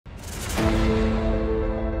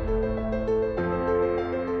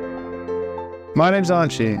My name's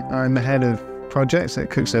Archie. I'm the head of projects at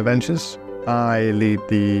Cookson Adventures. I lead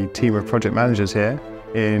the team of project managers here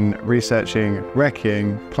in researching,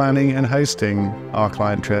 recceing, planning and hosting our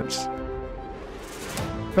client trips.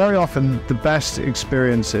 Very often the best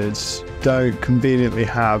experiences don't conveniently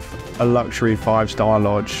have a luxury 5-star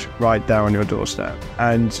lodge right there on your doorstep.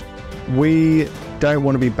 And we don't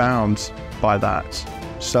want to be bound by that.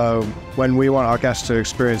 So when we want our guests to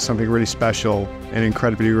experience something really special in an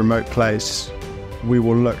incredibly remote place, we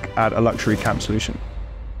will look at a luxury camp solution.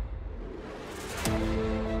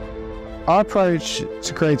 Our approach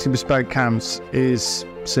to creating bespoke camps is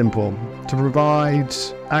simple: to provide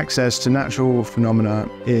access to natural phenomena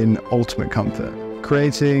in ultimate comfort,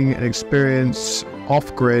 creating an experience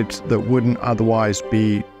off-grid that wouldn't otherwise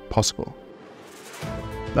be possible.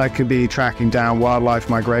 That could be tracking down wildlife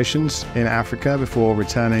migrations in Africa before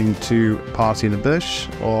returning to party in the bush,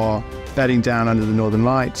 or bedding down under the northern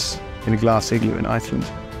lights in a glass igloo in Iceland.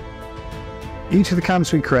 Each of the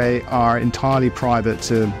camps we create are entirely private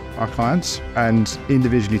to our clients and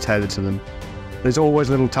individually tailored to them. There's always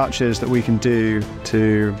little touches that we can do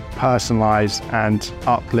to personalize and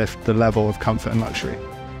uplift the level of comfort and luxury.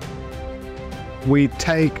 We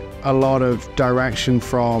take a lot of direction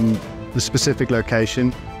from the specific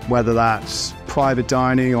location, whether that's private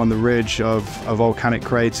dining on the ridge of a volcanic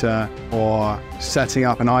crater or setting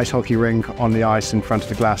up an ice hockey rink on the ice in front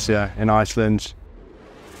of a glacier in Iceland.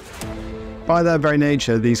 By their very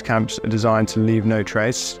nature, these camps are designed to leave no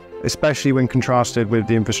trace, especially when contrasted with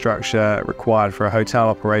the infrastructure required for a hotel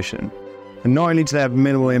operation. And not only do they have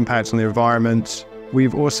minimal impacts on the environment,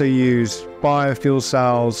 we've also used biofuel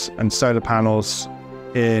cells and solar panels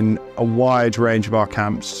in a wide range of our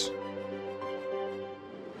camps.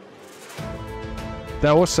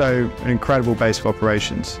 They're also an incredible base of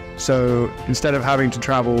operations. So instead of having to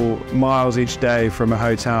travel miles each day from a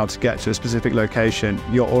hotel to get to a specific location,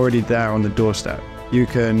 you're already there on the doorstep. You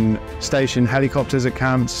can station helicopters at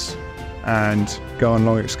camps and go on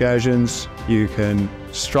long excursions. You can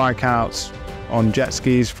strike out on jet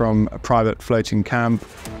skis from a private floating camp.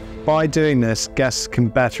 By doing this, guests can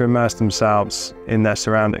better immerse themselves in their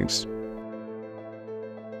surroundings.